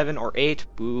 Vista 7 or 8.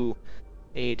 Boo,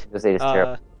 8. Windows 8 is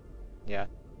terrible. Yeah.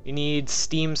 You need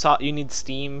Steam. You need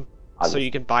Steam, so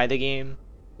you can buy the game.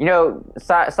 You know,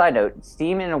 side note,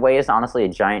 Steam in a way is honestly a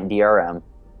giant DRM.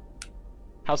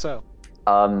 How so?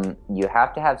 You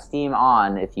have to have Steam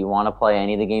on if you want to play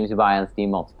any of the games you buy on Steam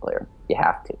multiplayer. You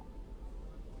have to.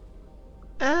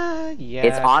 Yeah.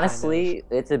 It's honestly,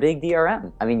 it's a big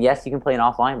DRM. I mean, yes, you can play it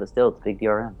offline, but still, it's a big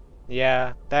DRM.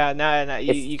 Yeah,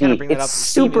 you kind of bring that up. It's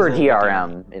super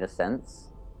DRM in a sense.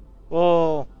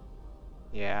 Well,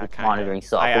 yeah, it's kind of. monitoring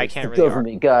software. I it's can't the really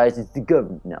government, guys. It's the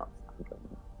government. No, it's not the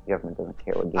government. The government doesn't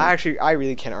care what game. I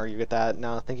really can't argue with that.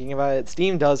 Now thinking about it,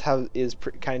 Steam is kind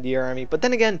of DRM-y, but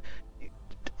then again,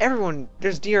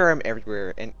 there's DRM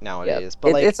everywhere nowadays.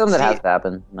 Yeah. But it's something that has to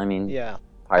happen. I mean, yeah.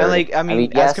 Pirating. And as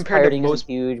yes, compared to most, is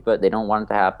huge, but they don't want it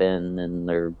to happen, and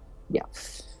they're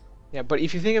Yeah, but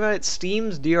if you think about it,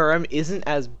 Steam's DRM isn't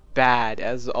as bad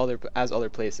as other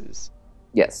places.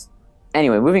 Yes.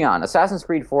 Anyway, moving on. Assassin's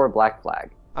Creed 4 Black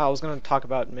Flag. I was gonna talk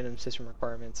about minimum system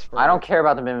requirements. I don't care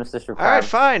about the minimum system All right, requirements.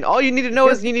 fine. All you need to know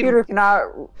is you need. Your computer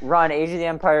cannot run Age of the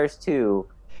Empires 2.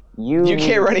 You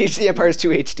can't run Age of the Empires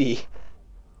 2 HD.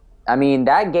 I mean,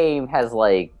 that game has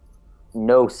like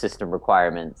no system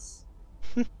requirements.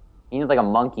 You need like a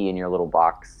monkey in your little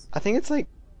box. I think the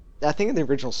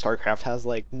original StarCraft has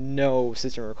like no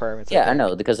system requirements. Yeah, I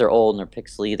know because they're old and they're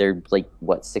pixely. They're like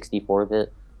what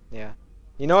 64-bit. Yeah.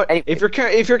 You know what? Anyway,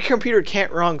 if your computer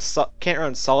can't run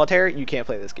solitaire, you can't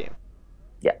play this game.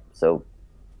 Yeah. So,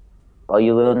 all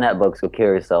you little netbooks, go kill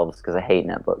yourselves because I hate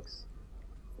netbooks.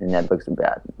 And netbooks are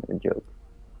bad. They're a joke.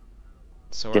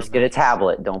 So just get a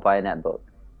tablet. Don't buy a netbook.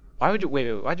 Why'd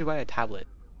you buy a tablet?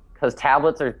 Because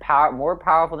tablets are more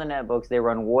powerful than netbooks. They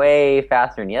run way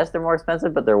faster. And yes, they're more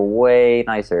expensive, but they're way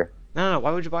nicer. No. Why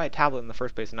would you buy a tablet in the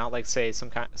first place and not like say some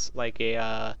kind like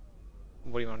a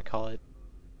what do you want to call it?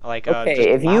 Like okay, just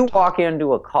if a you laptop. walk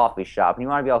into a coffee shop and you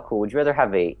want to be all cool, would you rather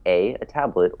have a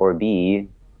tablet or B,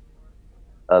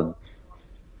 I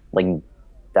don't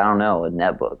know, a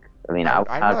netbook? I mean, I'd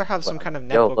rather have some kind of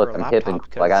netbook look, or a I'm laptop. hip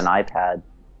and cool. I got an iPad.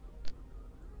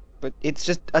 But it's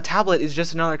just a tablet is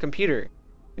just another computer.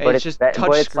 But it's just touch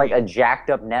but it's screen. like a jacked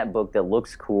up netbook that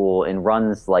looks cool and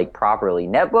runs like properly.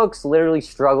 Netbooks literally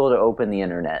struggle to open the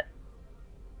internet.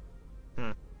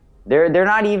 They're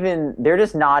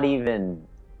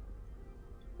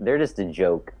just a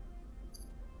joke.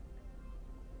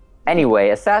 Anyway,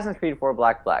 Assassin's Creed 4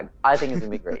 Black Flag. I think it's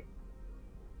gonna be great.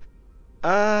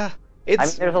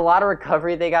 There's a lot of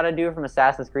recovery they got to do from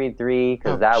Assassin's Creed 3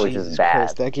 because that was just bad.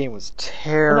 Christ, that game was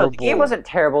terrible. No, the game wasn't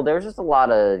terrible. There was just a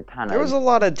lot of There was a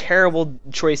lot of terrible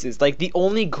choices. Like the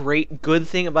only good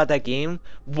thing about that game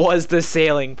was the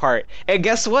sailing part. And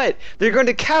guess what? They're going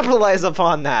to capitalize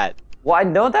upon that. Well, I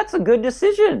know that's a good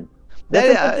decision. That's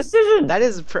a good decision. That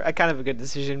is kind of a good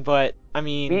decision, but I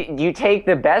mean, you take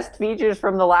the best features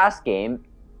from the last game,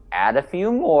 add a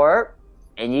few more,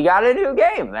 and you got a new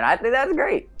game, and I think that's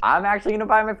great. I'm actually gonna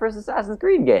buy my first Assassin's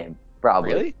Creed game,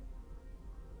 probably. Really?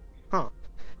 Huh.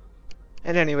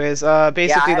 And anyways,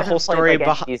 basically the whole story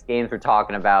behind these games we're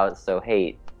talking about, so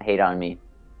hate on me.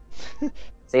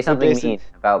 Say something mean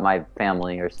about my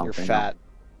family or something. You're fat.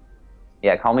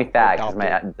 Yeah, call me fat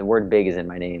because the word "big" is in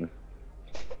my name.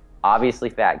 Obviously,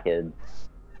 fat kid.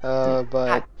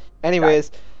 But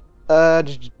anyways, let's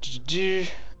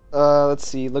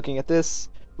see. Looking at this.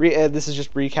 This is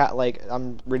just recap. Like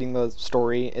I'm reading the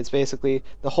story. It's basically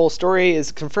the whole story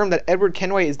is confirmed that Edward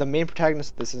Kenway is the main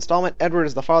protagonist of this installment. Edward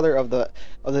is the father of the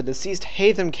deceased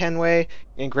Haytham Kenway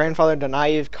and grandfather to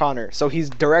Naive Connor. So he's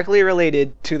directly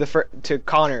related to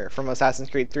Connor from Assassin's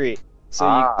Creed 3.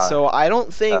 So so I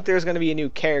don't think there's gonna be a new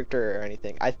character or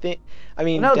anything. I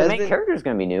mean, no, the main character is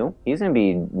gonna be new. He's gonna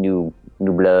be new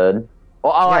New blood.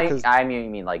 Well, oh, Yeah, because I mean, you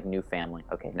mean like new family.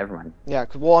 Okay, never mind. yeah,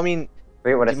 well, I mean,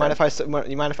 Wait, what do I you mind said? if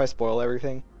you mind if I spoil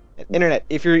everything? Internet,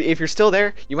 if you're still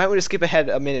there, you might want to skip ahead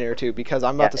a minute or two because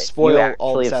I'm about Yeah, to if you spoil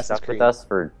all of actually have Assassin's stuck with Creed. us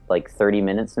for like 30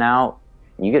 minutes now,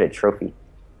 you get a trophy.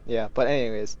 Yeah, but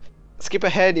anyways, skip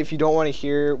ahead if you don't want to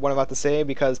hear what I'm about to say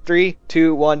because three,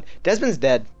 two, one, Desmond's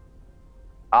dead.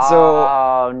 So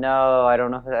Oh no, I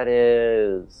don't know who that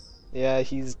is. yeah,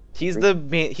 he's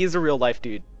the real life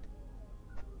dude.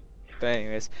 But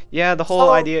anyways, yeah, the whole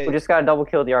So we idea. just gotta double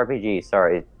kill the RPG.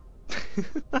 Sorry.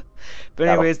 But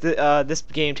That'll. anyways, this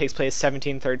game takes place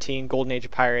 1713, Golden Age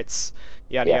of Pirates,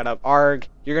 yada Yeah. yada. Arg,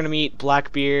 you're gonna meet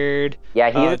Blackbeard, Yeah,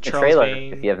 he's in the Charles trailer if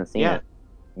Vane. you haven't seen Yeah, it.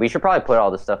 We should probably put all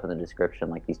this stuff in the description,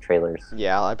 like these trailers,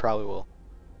 yeah, I probably will.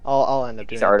 I'll end up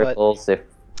these doing it. But articles. If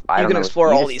I you don't can know, explore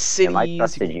you all just, these Tim, I cities. You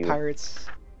trusted can meet you. pirates.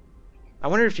 I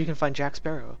wonder if you can find Jack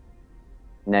Sparrow.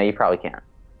 No, you probably can't.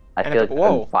 I And feel if, like that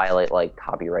whoa. would violate like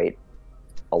copyright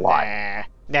a lot.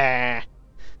 Nah.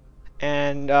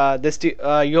 And this You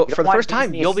you'll don't for the want first time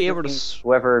Disney you'll be able to. suing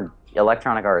whoever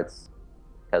Electronic Arts,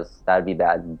 because that'd be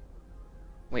bad.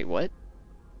 Wait, what?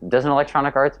 Doesn't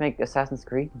Electronic Arts make Assassin's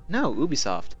Creed? No,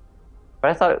 Ubisoft.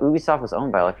 But I thought Ubisoft was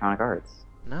owned by Electronic Arts.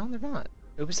 No, they're not.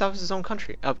 Ubisoft is its own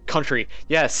country. Country.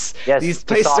 Yes. Yes, These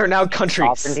places are now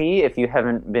countries. Sovereignty, if you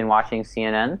haven't been watching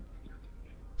CNN.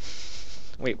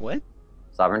 Wait, what?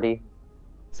 Sovereignty.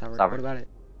 What about it?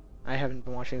 I haven't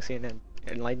been watching CNN.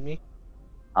 Enlighten me.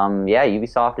 Yeah,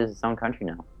 Ubisoft is its own country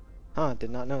now. Huh? Did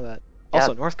not know that. Yeah.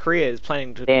 Also, North Korea is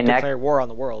planning to They declare war on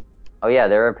the world. Oh yeah,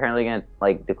 they're apparently gonna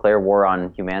like declare war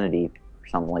on humanity or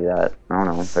something like that. I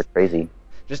don't know. They're crazy.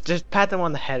 Just pat them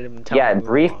on the head and tell Yeah, them.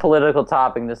 brief political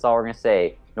topic. This is all we're gonna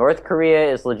say. North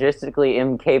Korea is logistically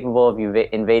incapable of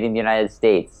invading the United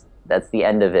States. That's the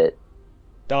end of it.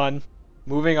 Done.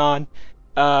 Moving on.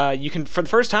 You can for the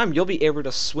first time you'll be able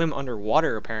to swim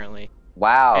underwater apparently.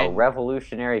 Wow, And-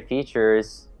 revolutionary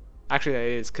features. Actually, that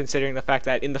is considering the fact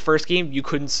that in the first game you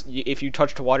couldn't. If you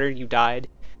touched water, you died.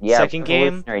 Yeah, Second game,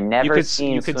 revolutionary. Never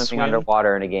seen you could swimming swim.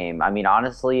 underwater in a game. I mean,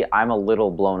 honestly, I'm a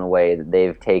little blown away that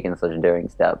they've taken such a daring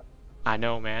step. I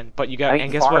know, man. But you got I mean,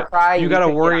 and guess Far what? Cry, You gotta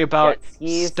could get worry on about jet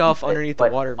skis, stuff underneath the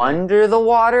but water, man. Under the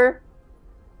water?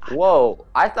 Whoa!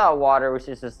 I thought water was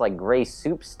just this like gray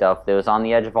soup stuff that was on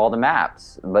the edge of all the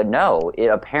maps, but no. It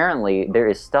apparently there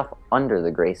is stuff under the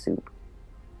gray soup.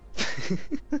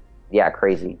 Yeah,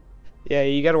 crazy. Yeah,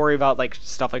 you gotta worry about like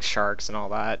stuff like sharks and all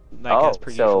that. Like, Oh, that's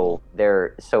pretty so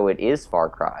so it is Far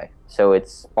Cry. So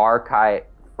it's Far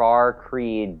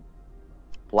Creed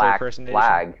Black Third-person edition.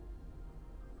 Flag.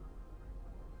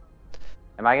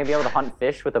 Am I gonna be able to hunt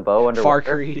fish with a bow underwater?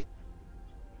 Far Creed.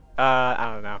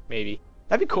 I don't know. Maybe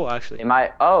that'd be cool actually. Am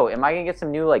I gonna get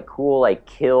some new like cool like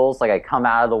kills? Like I come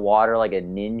out of the water like a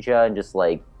ninja and just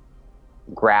like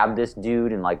grab this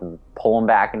dude and like pull him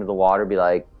back into the water, be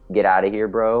like, get out of here,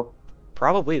 bro.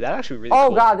 Probably that actually really. Oh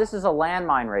cool. god, this is a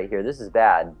landmine right here. This is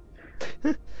bad.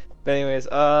 But anyways,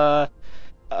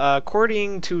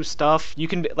 according to stuff, you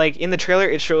can like in the trailer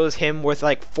it shows him with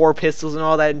like 4 pistols and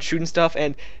all that and shooting stuff.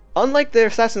 And unlike the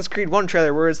Assassin's Creed 1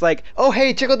 trailer where it's like, oh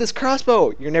hey, check out this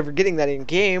crossbow, you're never getting that in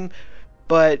game.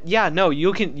 But yeah, no,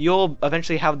 you'll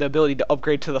eventually have the ability to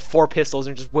upgrade to the 4 pistols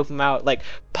and just whip them out like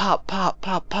pop, pop,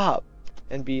 pop, pop,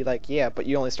 and be like, yeah, but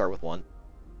you only start with 1.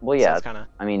 Well, So yeah. it's kinda...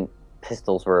 I mean,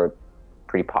 pistols were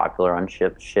pretty popular on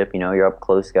ship. You know, you're up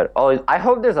close. Got. Oh, I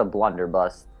hope there's a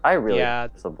blunderbuss. I really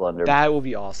hope there's a blunderbuss. That will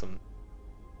be awesome.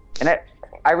 And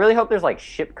I really hope there's like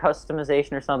ship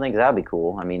customization or something, because that'd be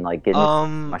cool. I mean, like getting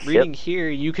my reading ship. here,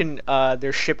 you can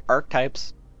there's ship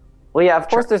archetypes. Well, yeah, of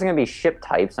course there's gonna be ship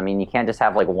types. I mean, you can't just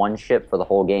have like one ship for the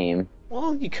whole game.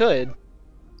 Well, you could.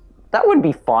 That would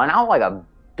be fun. I don't like a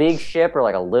big ship or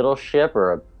like a little ship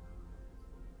or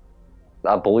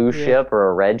a blue ship or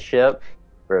a red ship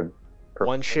or a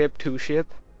 1 ship, 2 ship.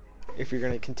 If you're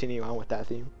gonna continue on with that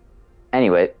theme.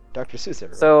 Anyway, Dr. Seuss,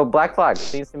 everyone. so Black Flag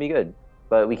seems to be good,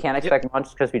 but we can't expect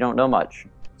much because we don't know much.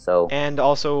 So and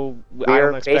also, I we're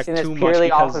don't expect basing this too much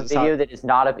purely off because of it's video not... that is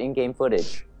not of in-game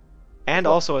footage. And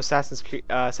also, Assassin's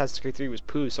Creed 3 was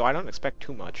poo, so I don't expect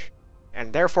too much.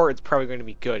 And therefore, it's probably going to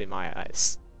be good in my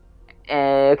eyes.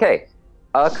 Okay,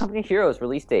 Company Heroes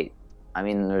release date. I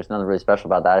mean, there's nothing really special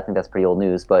about that. I think that's pretty old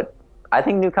news, but I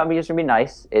think new Company Heroes are gonna be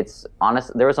nice. It's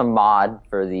honest. There was a mod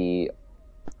for the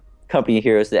Company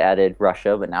Heroes that added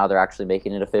Russia, but now they're actually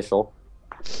making it official,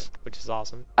 Which is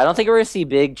awesome. I don't think we're gonna see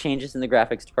big changes in the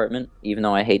graphics department, even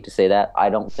though I hate to say that. I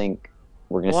don't think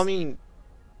we're gonna. Well, I mean,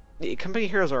 the Company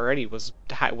Heroes already was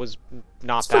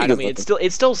not Still bad. I good mean, looking.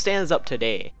 it still stands up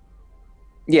today.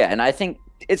 Yeah, and I think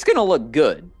it's gonna look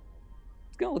good.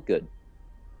 It's gonna look good.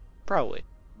 Probably.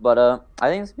 But I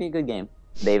think it's gonna be a good game.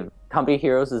 Company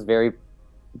Heroes is very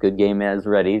good game as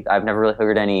ready. I've never really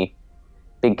heard any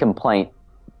big complaint.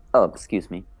 Oh, excuse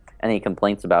me. Any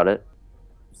complaints about it?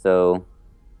 So,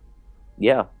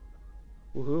 yeah,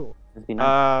 Woohoo. it'd be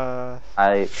nice.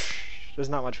 I There's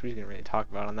not much we can really talk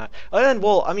about on that. Other than,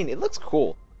 well, I mean, it looks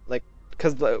cool, like,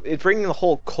 because it's bringing the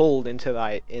whole cold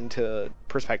into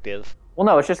perspective. well,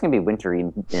 no, it's just gonna be wintry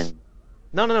in.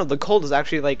 No. The cold is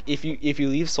actually like if you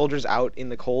leave soldiers out in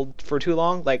the cold for too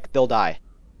long, like they'll die.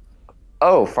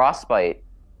 Oh, frostbite.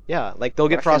 Yeah, like they'll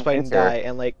get Russian frostbite and winter.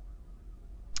 die,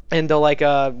 and they'll like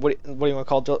what do you want to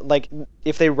call it? Like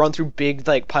if they run through big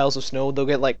like piles of snow, they'll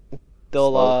get like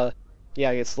they'll Slow.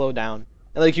 yeah, get slowed down.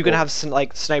 And like you can Cool. have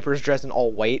like snipers dressed in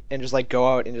all white and just like go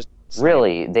out and just snipe.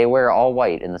 Really, they wear all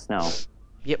white in the snow.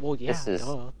 Yeah, well, yeah. This is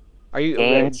Duh. Are you? game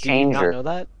Do you not changer. know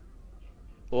that?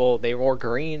 Well, they wore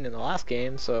green in the last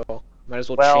game, so might as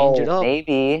well Well, change it up.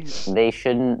 maybe they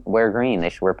shouldn't wear green. They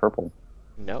should wear purple.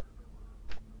 Nope.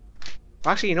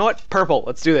 Actually, you know what? Purple.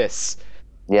 Let's do this.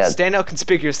 Yeah, Stand out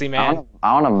conspicuously, man.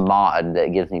 I want a mod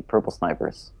that gives me purple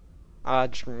snipers.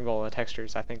 Just remove all the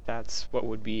textures. I think that's what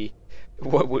would be,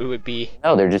 what would be.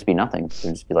 No, there'd just be nothing.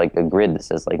 There'd just be like a grid that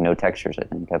says like no textures. I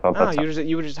think. I thought No, that's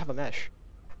you would just have a mesh.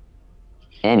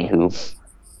 Anywho.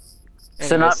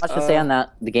 So not Anyways, much to say on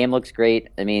that. The game looks great.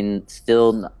 I mean,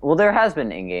 still, well, there has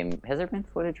been in-game. Has there been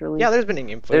footage released? yeah, there's been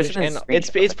in-game There's footage, been and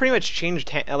it's screenshots. pretty much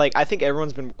changed. Like I think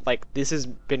everyone's been like this has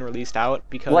been released out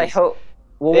because Well, I hope.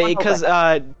 Well, one hope because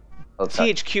I- oh,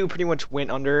 sorry. THQ pretty much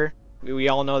went under. We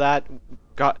all know that.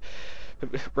 Got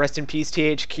rest in peace,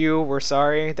 THQ. We're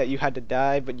sorry that you had to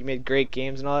die, but you made great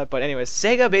games and all that. But anyways,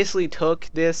 Sega basically took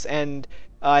this, and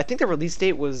I think the release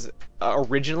date was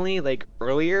originally like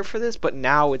earlier for this, but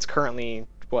now it's currently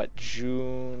what,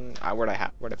 June? Where'd I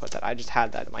put that? I just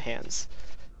had that in my hands.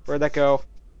 Where'd that go?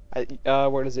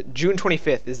 Where is it? June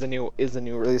 25th is the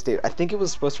new release date. I think it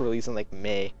was supposed to release in like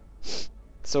May,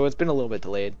 so it's been a little bit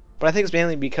delayed. But I think it's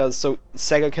mainly because so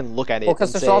Sega can look at it. Well, because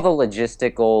and there's say, all the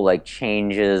logistical like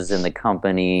changes in the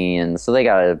company, and so they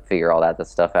gotta figure all that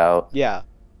stuff out. yeah,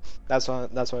 that's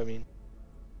what I mean.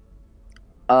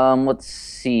 Let's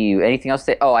see. Anything else?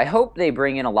 Oh, I hope they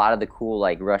bring in a lot of the cool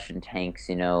like Russian tanks.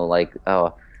 You know, like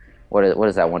what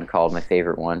is that one called? My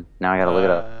favorite one. Now I gotta look it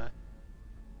up.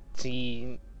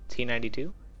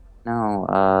 T92,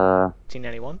 No,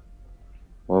 T91.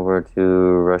 World War II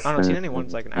Russian. I don't know. T91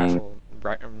 is like an tank. actual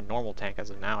normal tank as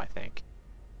of now, I think.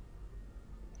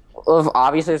 Well,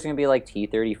 obviously, there's gonna be like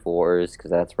T-34s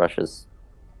because that's Russia's.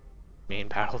 Main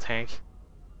battle tank.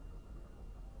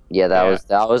 Yeah, that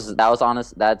Yeah. was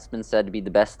honest. That's been said to be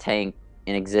the best tank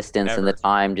in existence in the Ever.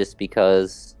 time, just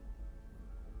because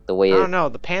the way I it. don't know.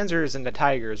 The Panzers and the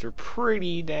Tigers are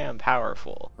pretty damn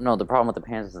powerful. No, the problem with the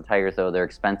Panzers and Tigers though, they're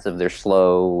expensive, they're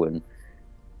slow, and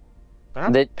the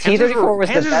Panzers T-34 was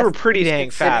the Panzers best. were pretty it was dang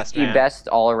considered fast, the man. best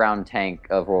all-around tank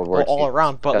of World War Well, II. all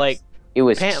around, but like It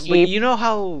was but cheap. you know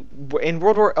how in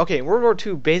World War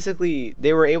II, basically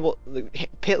they were able,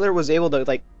 Hitler was able to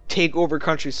like take over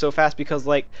countries so fast because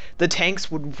like the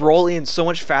tanks would roll in so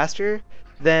much faster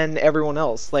than everyone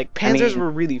else. Like Panzers were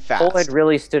really fast. Poland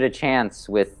really stood a chance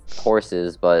with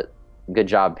horses, but good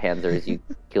job, Panzers. You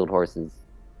killed horses.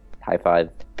 High five.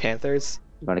 Panthers?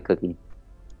 You want a cookie?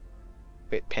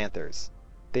 Wait, Panthers.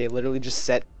 They literally just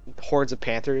set hordes of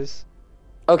Panthers.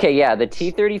 Okay, yeah, the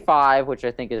T-35, which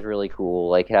I think is really cool.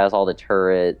 Like, it has all the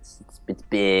turrets. It's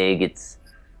big. It's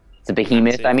a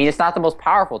behemoth. Massive. I mean, it's not the most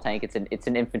powerful tank. It's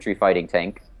an infantry fighting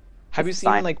tank. Have you It's seen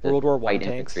designed like to World War One fight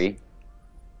tanks? infantry.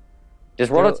 Does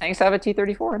World They're- of Tanks have a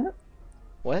T-34 in it?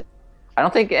 What? I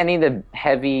don't think any of the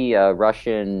heavy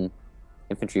Russian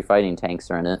infantry fighting tanks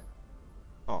are in it.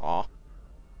 Aw.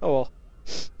 Oh well.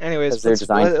 Anyways, Because they're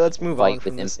designed let's to move fight on with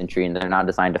from this. infantry, and they're not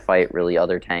designed to fight really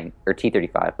other tank or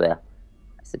T-35. Yeah.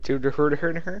 To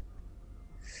her.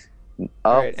 Oh,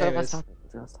 Alright, so anyways.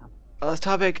 let's talk. Last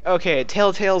topic. Okay,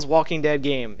 Telltale's Walking Dead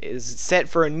game is set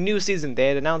for a new season. They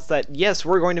had announced that yes,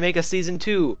 we're going to make a season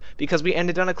 2 because we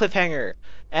ended on a cliffhanger,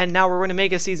 and now we're going to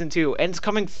make a season 2, and it's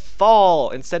coming fall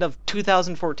instead of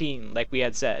 2014, like we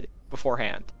had said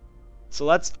beforehand. So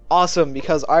that's awesome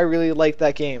because I really liked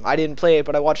that game. I didn't play it,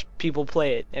 but I watched people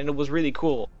play it, and it was really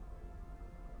cool.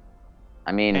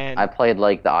 I mean, And- I played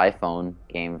like the iPhone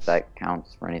game, if that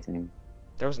counts for anything.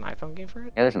 There was an iPhone game for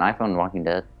it? Yeah, there's an iPhone Walking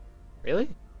Dead. Really?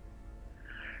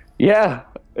 Yeah,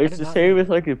 it's did the not same know as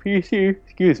like the PC.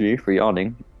 Excuse me for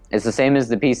yawning. It's the same as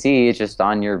the PC. It's just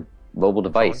on your mobile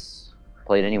device.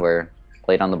 Play it anywhere.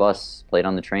 Play it on the bus. Play it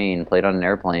on the train. Play it on an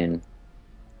airplane.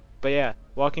 But yeah,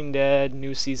 Walking Dead,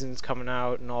 new seasons coming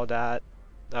out and all that.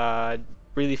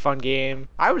 really fun game.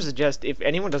 I would suggest if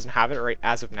anyone doesn't have it right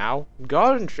as of now, go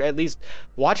out and at least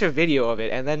watch a video of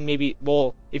it, and then maybe,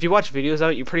 well, if you watch videos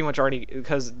of it, you pretty much already,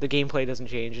 because the gameplay doesn't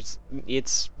change.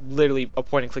 It's literally a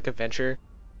point and click adventure,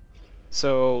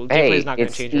 so gameplay is Hey, not going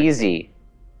to it's change or anything. easy.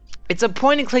 It's a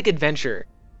point and click adventure,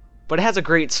 but it has a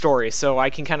great story, so I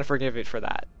can kind of forgive it for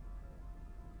that.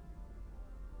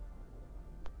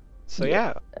 So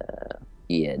yeah,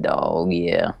 Yeah, dog.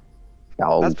 Yeah,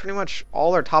 dog. that's pretty much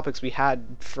all our topics we had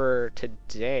for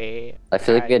today. I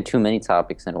feel like we had too many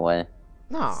topics in a way.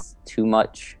 No, It's too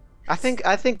much. I think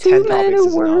 10 Too topics many is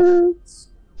enough. words.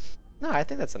 No, I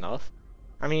think that's enough.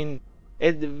 I mean,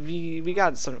 we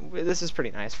got some. This is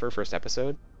pretty nice for a first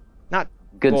episode. Not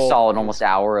Good well, solid almost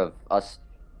hour of us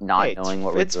not hey, knowing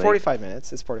what we're it's doing. 45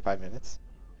 minutes. It's 45 minutes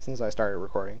since I started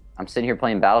recording. I'm sitting here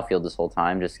playing Battlefield this whole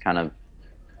time, just kind of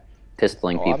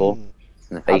pistoling Oh, people in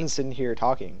the I've been face. sitting here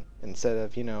talking instead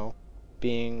of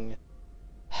being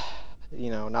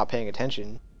not paying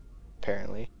attention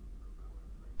apparently.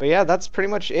 But yeah, that's pretty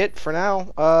much it for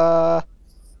now.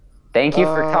 Thank you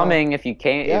for coming. If you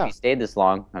came, yeah. if you stayed this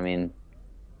long, I mean,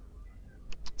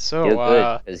 So feel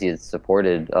good because you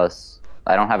supported us.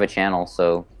 I don't have a channel,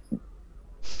 so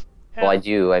well, I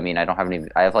do. I mean, I don't have any.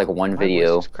 I have like one my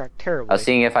video. voice just cracked terribly. I was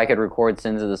seeing if I could record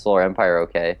Sins of the Solar Empire,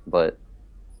 okay, but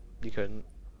You couldn't.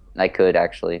 I could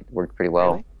actually. It worked pretty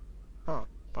well. Really? Huh.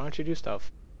 Why don't you do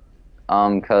stuff?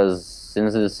 Because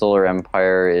Sins of the Solar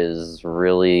Empire is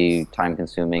really time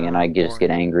consuming, and I just get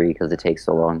angry because it takes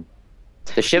so long.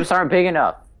 The ships aren't big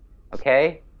enough.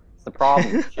 Okay, it's the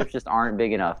problem. Ships just aren't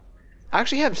big enough. I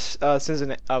actually have Sins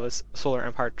of a Solar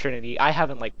Empire Trinity. I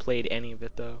haven't played any of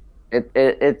it though. It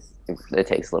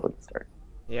takes a little to start.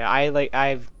 Yeah,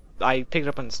 I picked it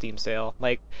up on the Steam sale.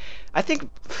 I think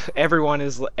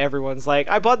everyone's like,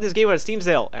 I bought this game on a Steam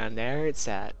sale, and there it's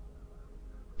at.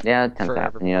 Yeah, it tends to Forever.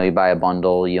 happen. You buy a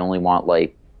bundle, you only want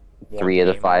like One 3 of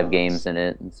the game 5 at games once. in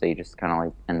it, and so you just kind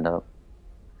of end up.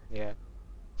 Yeah.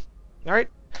 All right.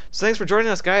 So thanks for joining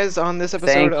us, guys, on this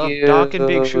episode Thank of you. Doc and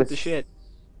Big Shoot the Shit.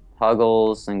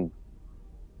 Huggles and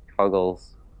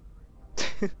Huggles.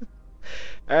 All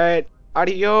right.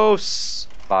 Adios.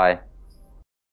 Bye.